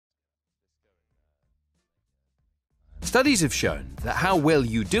Studies have shown that how well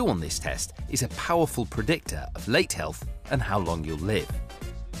you do on this test is a powerful predictor of late health and how long you'll live.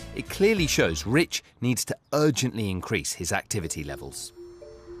 It clearly shows Rich needs to urgently increase his activity levels.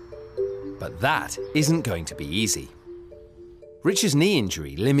 But that isn't going to be easy. Rich's knee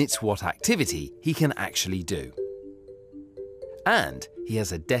injury limits what activity he can actually do. And he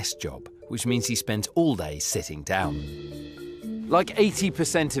has a desk job, which means he spends all day sitting down. Like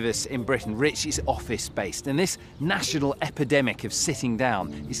 80% of us in Britain, Rich is office-based, and this national epidemic of sitting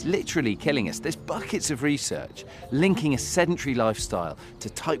down is literally killing us. There's buckets of research linking a sedentary lifestyle to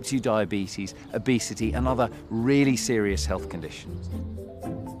type 2 diabetes, obesity, and other really serious health conditions.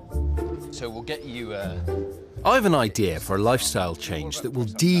 So we'll get you... I have an idea for a lifestyle change that will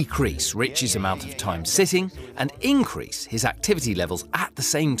decrease Rich's amount of time sitting and increase his activity levels at the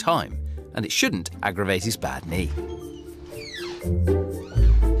same time, and it shouldn't aggravate his bad knee.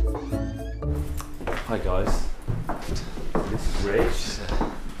 Hi guys, this is Rich.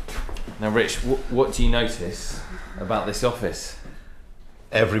 Now Rich, what do you notice about this office?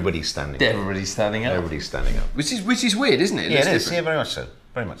 Everybody's standing up. Everybody's standing up? Everybody's standing up. Which is weird, isn't it? Yeah, it is. Yeah, very much so.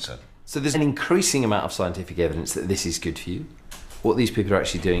 Very much so. So there's an increasing amount of scientific evidence that this is good for you. What these people are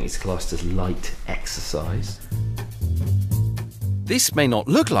actually doing is classed as light exercise. This may not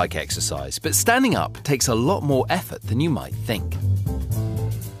look like exercise, but standing up takes a lot more effort than you might think.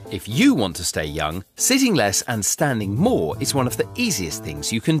 If you want to stay young, sitting less and standing more is one of the easiest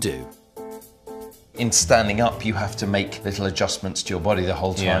things you can do. In standing up, you have to make little adjustments to your body the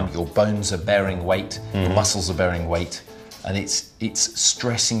whole time. Yeah. Your bones are bearing weight, your muscles are bearing weight, and it's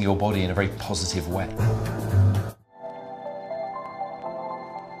stressing your body in a very positive way.